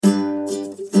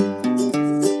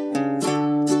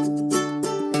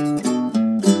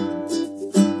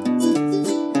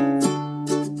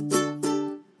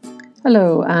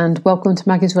Hello and welcome to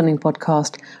Maggie's Running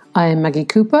Podcast. I am Maggie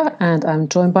Cooper and I'm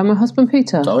joined by my husband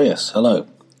Peter. Oh yes, hello.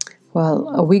 Well,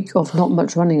 a week of not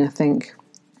much running, I think.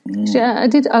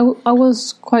 Actually, I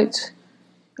was quite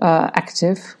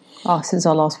active since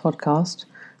our last podcast.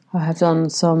 I have done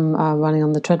some running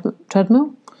on the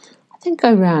treadmill. I think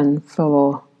I ran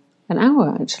for an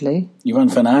hour, actually. You ran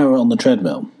for an hour on the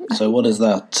treadmill. So what does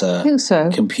that I think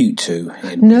so. compute to?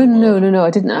 No. I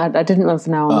didn't run for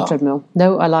an hour on the treadmill.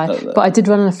 No, I lied. But I did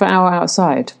run for an hour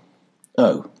outside.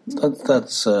 Oh,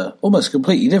 that's almost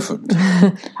completely different.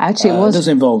 Actually, it does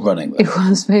involve running, though. It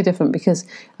was very different because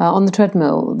on the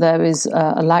treadmill there is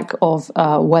a lack of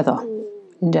weather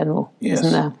in general,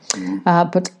 isn't there?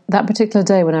 But that particular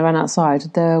day when I ran outside,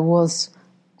 there was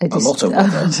a lot of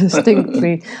weather.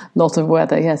 distinctly lot of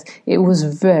weather, yes. It was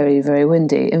very, very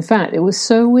windy. In fact, it was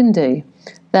so windy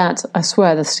that I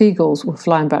swear the seagulls were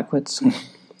flying backwards.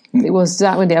 It was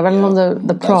that windy. I ran along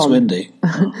the prom. That's windy.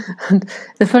 And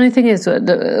the funny thing is that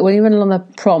when you run along the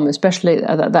prom, especially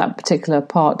at that particular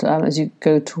part, as you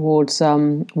go towards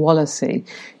Wallasey,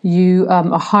 you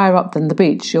are higher up than the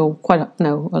beach. You're quite I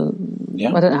don't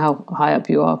know how high up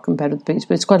you are compared with the beach,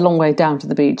 but it's quite a long way down to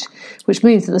the beach, which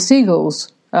means that the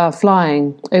seagulls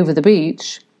flying over the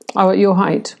beach are at your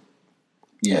height.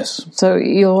 Yes. So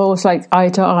you're almost like eye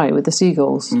to eye with the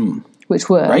seagulls. Which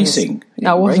were racing.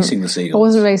 Racing the seagulls. I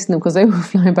wasn't racing them because they were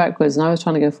flying backwards and I was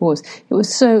trying to go forwards. It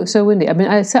was so windy. I mean,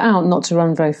 I set out not to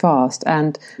run very fast,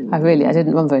 and I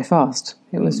didn't run very fast.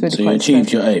 It was really. So you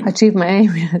achieved your aim. I achieved my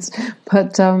aim, yes,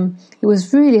 but it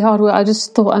was really hard work. I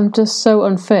just thought I'm just so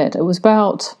unfit. It was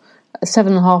about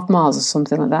 7.5 miles or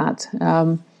something like that.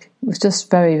 It was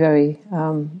just very, very.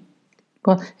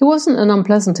 Well, it wasn't an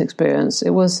unpleasant experience. It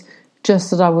was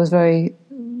just that I was very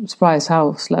surprised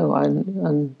how slow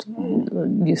and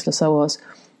useless I was.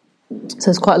 So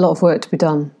there's quite a lot of work to be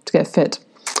done to get fit,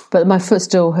 but my foot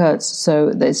still hurts.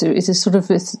 So it's a sort of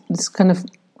this kind of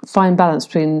fine balance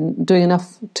between doing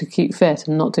enough to keep fit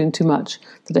and not doing too much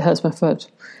that it hurts my foot.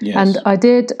 Yes. And I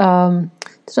did. Did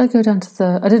I go down to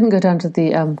the? I didn't go down to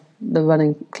the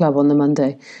running club on the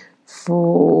Monday.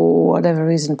 For whatever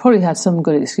reason, probably had some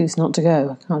good excuse not to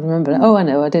go. I can't remember. Oh, I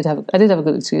know. I did have a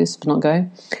good excuse for not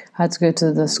going. I had to go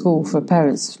to the school for a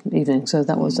parents' evening, so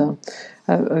that was a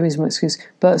reasonable excuse.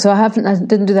 But so I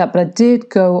didn't do that. But I did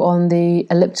go on the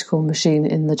elliptical machine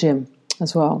in the gym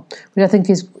as well, which I think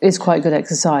is quite good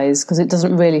exercise because it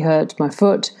doesn't really hurt my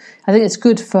foot. I think it's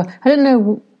good for. I don't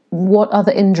know what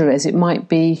other injuries it might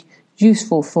be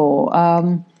useful for.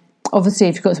 Obviously,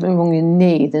 if you've got something wrong in your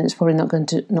knee, then it's probably not going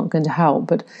to help.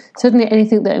 But certainly,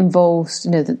 anything that involves,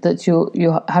 that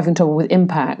you're having trouble with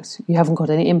impact, you haven't got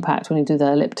any impact when you do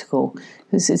the elliptical.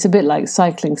 It's a bit like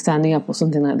cycling standing up or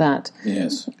something like that.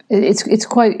 Yes, it's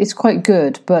quite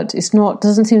good, but it's not.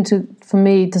 Doesn't seem to, for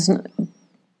me, doesn't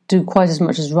do quite as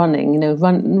much as running.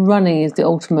 Running is the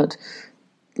ultimate.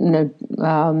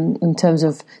 In terms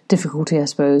of difficulty, I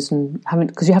suppose, and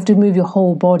because you have to move your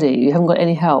whole body, you haven't got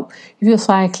any help. If you're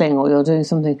cycling or you're doing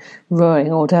something,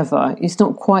 rowing or whatever, it's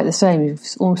not quite the same. You've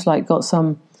almost like got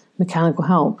some mechanical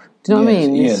help. Do you know what I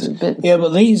mean? Yes. Yeah, but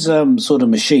these sort of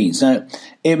machines. Now,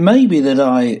 it may be that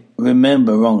I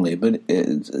remember wrongly, but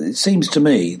it seems to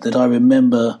me that I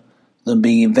remember them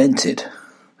being invented.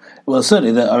 Well,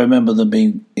 certainly that I remember them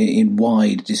being in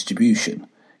wide distribution.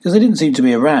 Because they didn't seem to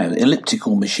be around,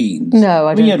 elliptical machines. No,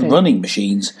 I don't think. You had running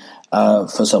machines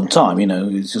for some time,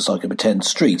 it's just like a pretend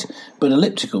street. But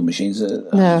elliptical machines,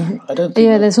 no. I don't think...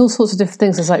 Yeah, there's all sorts of different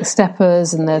things. There's like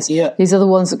steppers and there's these other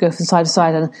ones that go from side to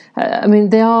side. And I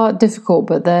mean, they are difficult,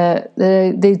 but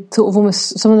they sort of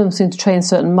almost, some of them seem to train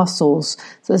certain muscles.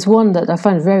 So there's one that I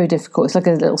find very difficult. It's like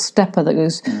a little stepper that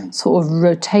goes sort of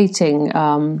rotating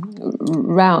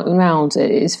round.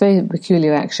 It's very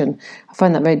peculiar action. I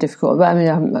find that very difficult, but I mean,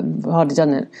 I've hardly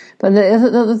done it. But the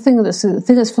other thing that's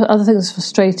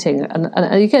frustrating,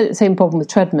 and you get the same problem with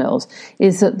treadmills,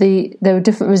 is that there are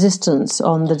different resistance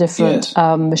on the different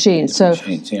machines. So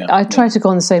I tried to go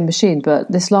on the same machine, but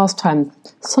this last time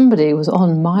somebody was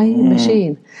on my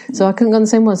machine, so I couldn't go on the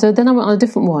same one. So then I went on a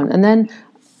different one, and then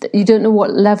you don't know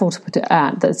what level to put it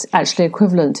at that's actually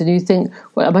equivalent, and you think,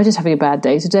 well, am I just having a bad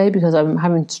day today because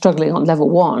I'm struggling on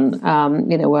level 1,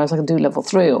 whereas I can do level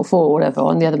 3 or 4 or whatever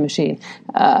on the other machine,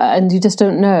 and you just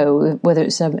don't know whether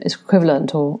it's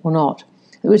equivalent or not.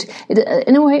 Which,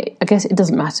 in a way, I guess it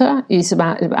doesn't matter. It's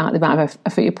about the amount of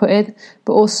effort you put in,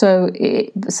 but also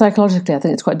psychologically, I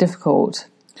think it's quite difficult.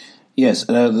 Yes,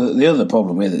 the other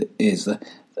problem with it is that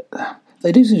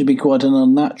they do seem to be quite an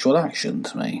unnatural action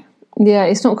to me. Yeah,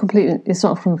 it's not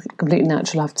completely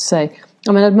natural, I have to say.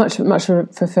 I mean, I'd much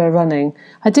prefer running.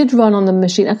 I did run on the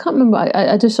machine. I can't remember.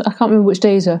 I can't remember which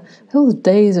days are. All the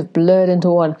days have blurred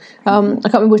into one. I can't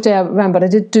remember which day I ran, but I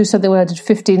did do something where I did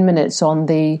 15 minutes on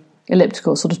the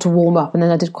elliptical, sort of to warm up, and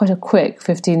then I did quite a quick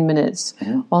 15 minutes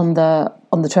on the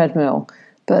treadmill.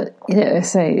 But I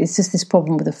say it's just this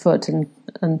problem with the foot, and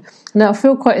now I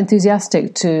feel quite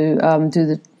enthusiastic to do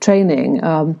the training.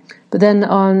 But then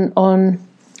on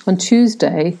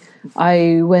Tuesday,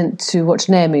 I went to watch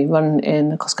Naomi run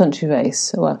in a cross-country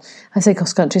race. Well, I say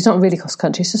cross-country. It's not really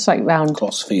cross-country. It's just like round...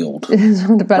 Crossfield.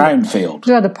 Round field. It's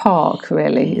around a park,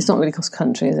 really. It's not really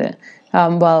cross-country, is it? I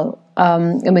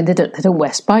mean, they don't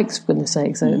wear spikes, for goodness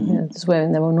sake. So just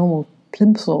wearing their normal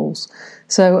plimsolls.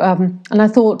 So, and I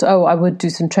thought, I would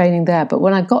do some training there. But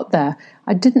when I got there,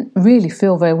 I didn't really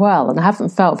feel very well. And I haven't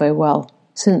felt very well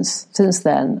since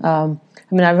then. I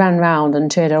mean, I ran round and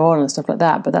cheered her on and stuff like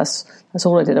that, but that's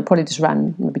all I did. I probably just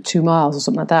ran maybe 2 miles or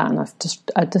something like that, and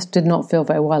I just did not feel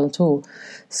very well at all.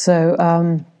 So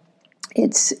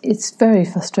it's very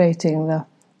frustrating. The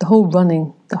whole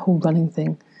running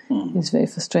thing is very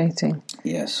frustrating.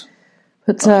 Yes.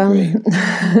 But I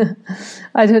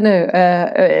don't know.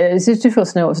 It's just difficult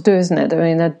to know what to do, isn't it? I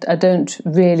mean, I don't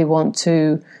really want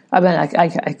to. I mean,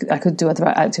 I could do other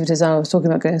activities. I was talking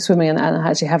about going swimming, and I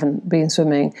actually haven't been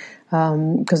swimming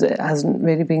because it hasn't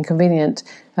really been convenient.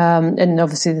 And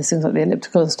obviously, there's things like the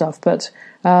elliptical and stuff. But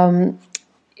when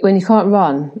you can't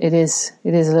run, it is a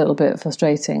little bit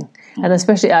frustrating. And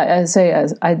especially, I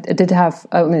did have.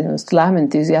 I mean, I still am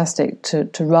enthusiastic to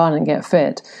run and get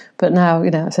fit, but now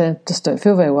I just don't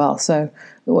feel very well. So,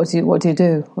 what do you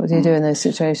do? What do you do in those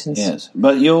situations? Yes,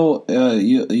 but your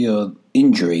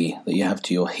injury that you have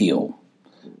to your heel,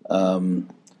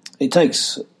 it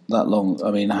takes that long.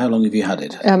 I mean, how long have you had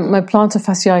it? My plantar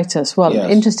fasciitis. Well,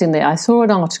 Interestingly, I saw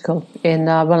an article in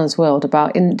Runner's World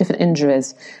about different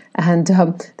injuries, and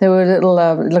there were a little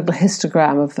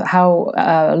histogram of how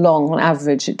long, on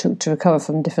average, it took to recover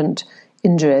from different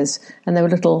injuries, and there were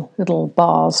little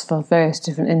bars for various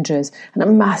different injuries, and a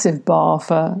massive bar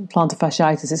for plantar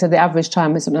fasciitis. It said the average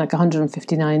time is something like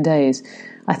 159 days.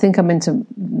 I think I'm into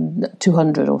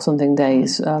 200 or something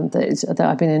days that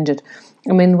I've been injured.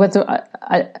 I mean, whether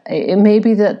it may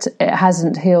be that it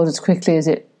hasn't healed as quickly as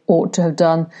it ought to have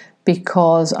done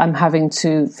because I'm having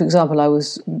to, for example, I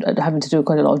was having to do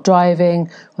quite a lot of driving,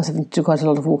 I was having to do quite a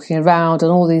lot of walking around,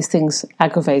 and all these things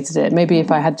aggravated it. Maybe if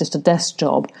I had just a desk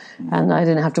job and I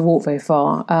didn't have to walk very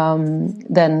far,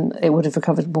 then it would have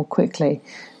recovered more quickly.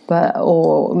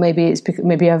 Or maybe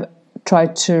maybe I've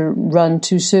tried to run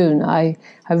too soon. I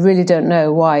really don't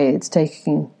know why it's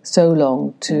taking so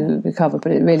long to recover,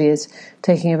 but it really is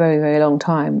taking a very, very long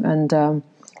time, and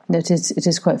it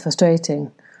is quite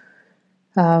frustrating.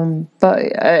 But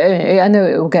I know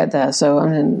it will get there, so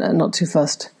I'm not too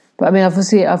fussed. But I mean,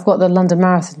 obviously, I've got the London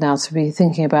Marathon now to be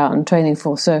thinking about and training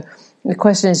for. So the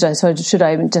question is, so should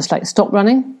I just stop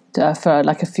running for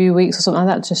a few weeks or something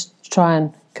like that, just try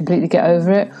and completely get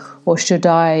over it, or should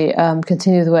I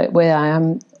continue the way I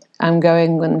am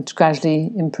going and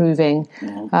gradually improving?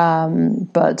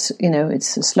 But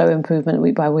it's a slow improvement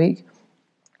week by week.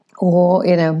 Or,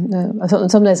 I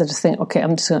thought some days I just think, okay,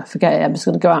 I'm just going to forget it. I'm just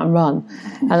going to go out and run.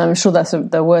 And I'm sure that's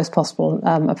the worst possible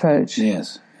approach.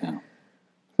 Yes. Yeah.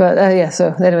 But,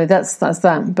 so anyway, that's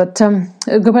that. But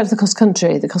go back to the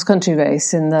cross-country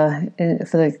race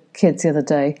for the kids the other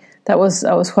day. That was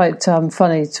quite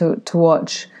funny to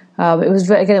watch. It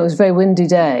was a very windy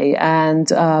day, and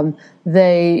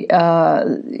they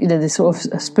sort of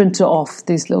sprinted off.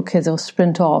 These little kids will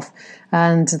sprint off,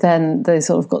 and then they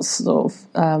sort of got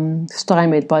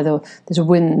stymied by this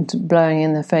wind blowing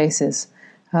in their faces.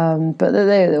 But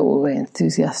they were all very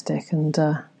enthusiastic and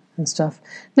stuff.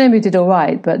 Naomi did all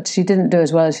right, but she didn't do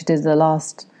as well as she did the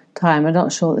last time. I'm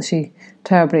not sure that she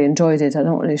terribly enjoyed it. I'm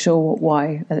not really sure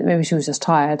why. I think maybe she was just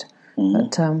tired.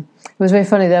 But it was very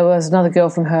funny. There was another girl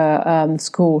from her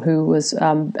school who was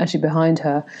actually behind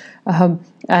her,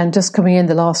 and just coming in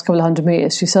the last couple of 100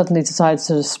 metres, she suddenly decided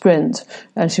to sprint,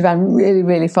 and she ran really,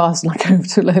 really fast and over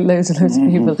to loads and loads of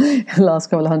people in the last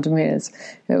couple of 100 metres.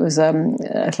 It was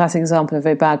a classic example of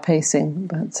very bad pacing,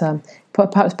 but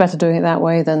perhaps better doing it that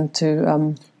way than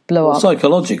to blow up.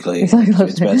 Psychologically, it's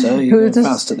better. You go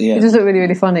fast at the end. It just looked really,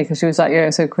 really funny because she was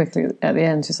so quickly at the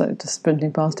end. She's just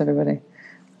sprinting past everybody.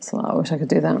 So I wish I could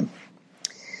do that.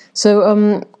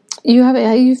 So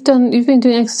you've been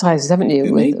doing exercises, haven't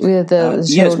you? With the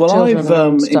yes. Well, I've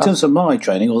in terms of my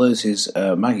training, although this is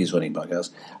Maggie's running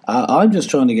podcast, I'm just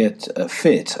trying to get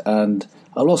fit, and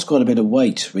I lost quite a bit of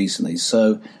weight recently,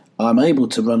 so I'm able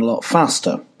to run a lot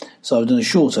faster. So I've done a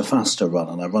shorter, faster run,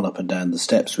 and I run up and down the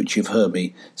steps, which you've heard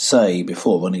me say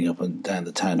before, running up and down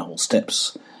the town hall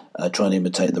steps, trying to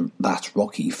imitate that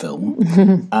Rocky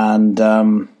film. And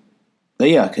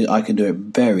I can do it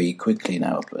very quickly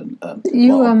now up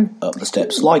the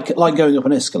steps, like going up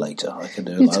an escalator. I can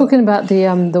do. You're talking about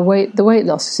the weight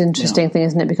loss is an interesting thing,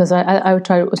 isn't it? Because I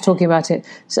was talking about it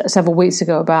several weeks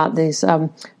ago about this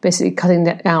basically cutting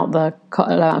out the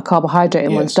carbohydrate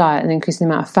in one's diet and increasing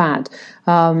the amount of fat,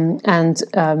 and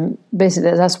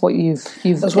basically that's what you've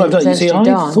that's what I've done. You see,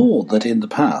 I thought that in the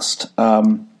past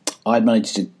I'd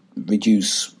managed to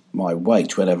reduce my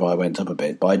weight whenever I went up a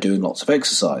bit by doing lots of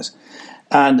exercise.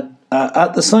 And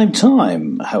at the same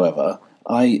time, however,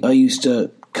 I used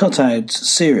to cut out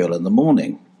cereal in the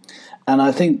morning. And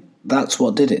I think that's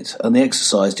what did it. And the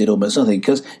exercise did almost nothing.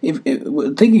 Because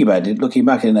thinking about it, looking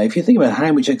back in it, if you think about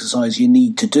how much exercise you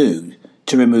need to do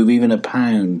to remove even a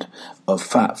pound of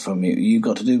fat from you, you've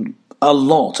got to do a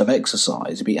lot of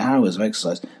exercise. It'd be hours of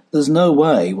exercise. There's no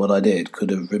way what I did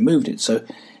could have removed it. So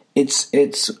it's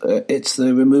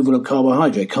the removal of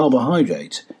carbohydrate.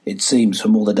 Carbohydrate, it seems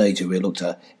from all the data we looked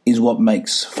at, is what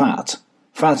makes fat.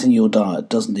 Fat in your diet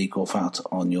doesn't equal fat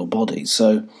on your body.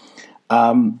 So,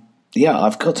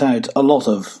 I've cut out a lot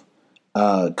of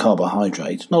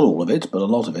carbohydrate, not all of it, but a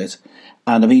lot of it,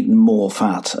 and I've eaten more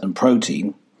fat and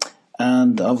protein,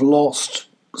 and I've lost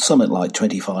something like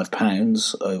 25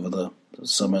 pounds over the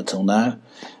summer till now,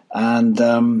 and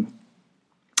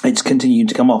it's continued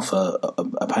to come off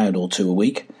a pound or two a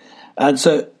week. And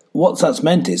so what that's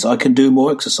meant is I can do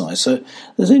more exercise. So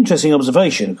there's an interesting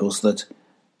observation, of course, that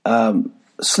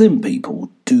slim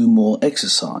people do more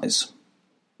exercise.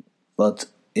 But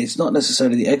it's not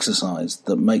necessarily the exercise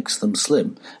that makes them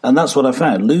slim. And that's what I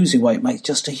found. Losing weight makes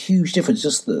just a huge difference,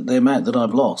 just the amount that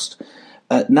I've lost.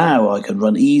 Now I can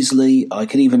run easily. I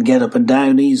can even get up and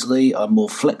down easily. I'm more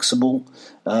flexible.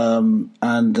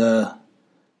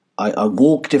 I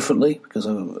walk differently because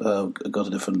I've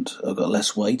got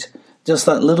less weight. Just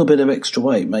that little bit of extra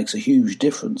weight makes a huge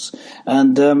difference.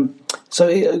 And a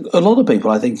lot of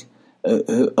people, I think,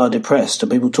 who are depressed,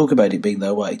 and people talk about it being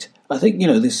their weight. I think,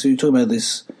 you're talking about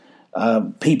this,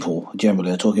 people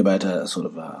generally are talking about a sort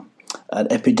of an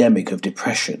epidemic of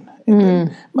depression.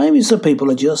 Maybe some people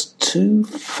are just too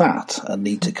fat and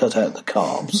need to cut out the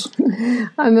carbs.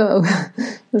 I'm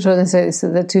not sure they say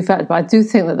they're too fat, but I do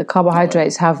think that the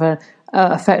carbohydrates have an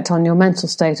effect on your mental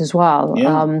state as well.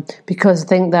 Because I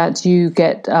think that you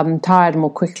get tired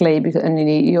more quickly, and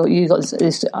you got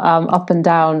this up and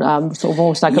down, sort of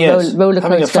almost like a roller coaster.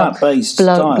 Having a fat-based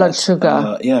blood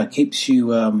sugar. Keeps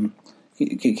you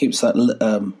keeps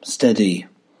that steady.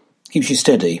 Keeps you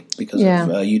steady because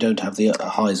you don't have the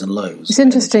highs and lows. It's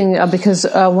interesting because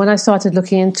when I started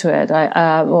looking into it,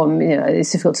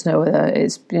 it's difficult to know whether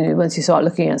it's, once you start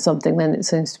looking at something, then it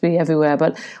seems to be everywhere.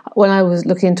 But when I was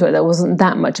looking into it, there wasn't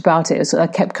that much about it. I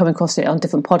kept coming across it on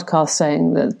different podcasts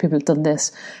saying that people have done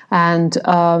this. And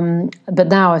but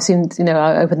now I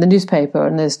opened the newspaper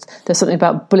and there's something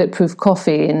about bulletproof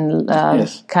coffee in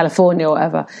California or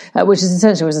whatever, which is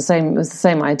essentially was the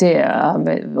same idea,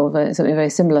 or something very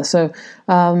similar. So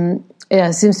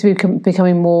it seems to be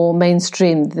becoming more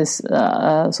mainstream, this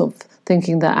sort of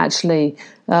thinking that actually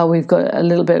we've got a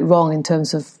little bit wrong in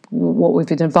terms of what we've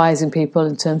been advising people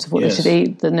in terms of what they should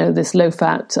eat. This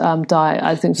low-fat diet,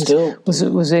 I think,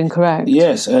 was incorrect.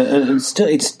 Yes, and still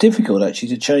it's difficult actually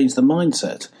to change the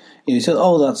mindset. You say,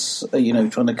 that's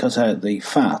trying to cut out the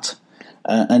fat.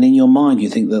 And in your mind, you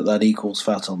think that equals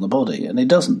fat on the body, and it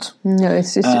doesn't. No,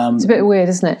 it's a bit weird,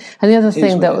 isn't it? And the other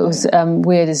thing that was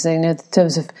weird is, in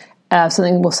terms of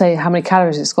something will say how many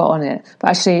calories it's got on it,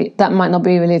 but actually that might not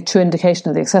be really a true indication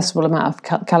of the accessible amount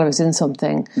of calories in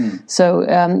something. So,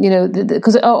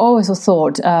 because I always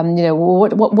thought,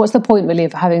 what's the point really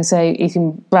of having, say,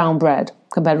 eating brown bread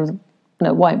compared with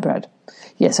white bread?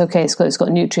 Yes, okay, it's got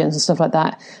nutrients and stuff like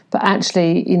that, but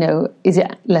actually, is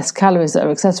it less calories that are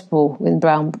accessible in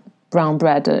brown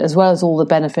bread, as well as all the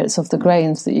benefits of the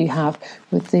grains that you have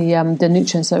with the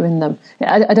nutrients that are in them?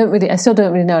 I still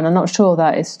don't really know, and I'm not sure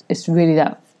that it's really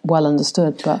that well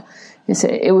understood. But it's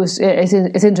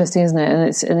interesting, isn't it? And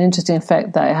it's an interesting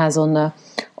effect that it has on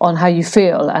how you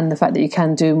feel, and the fact that you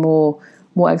can do more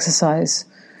exercise.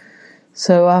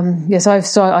 So yes,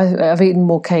 I've eaten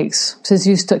more cakes since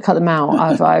you cut them out.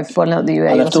 I've found out that you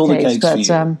ate lots of cakes,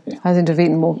 but I think I've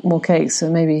eaten more cakes. So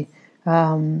maybe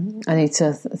I need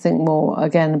to think more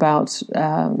again about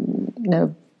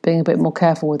being a bit more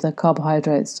careful with the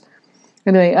carbohydrates.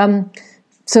 Anyway,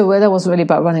 so that wasn't really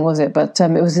about running, was it? But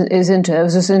it was interesting. It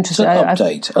was just interesting. An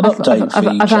update.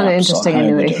 I found it interesting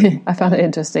anyway. I found it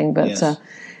interesting, but. Yes.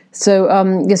 So,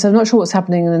 yes, I'm not sure what's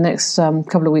happening in the next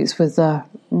couple of weeks with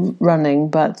running,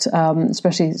 but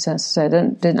especially since I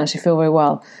didn't actually feel very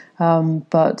well.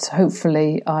 But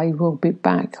hopefully I will be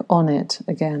back on it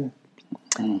again.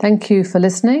 Thank you for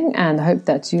listening, and I hope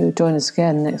that you join us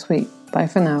again next week. Bye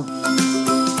for now.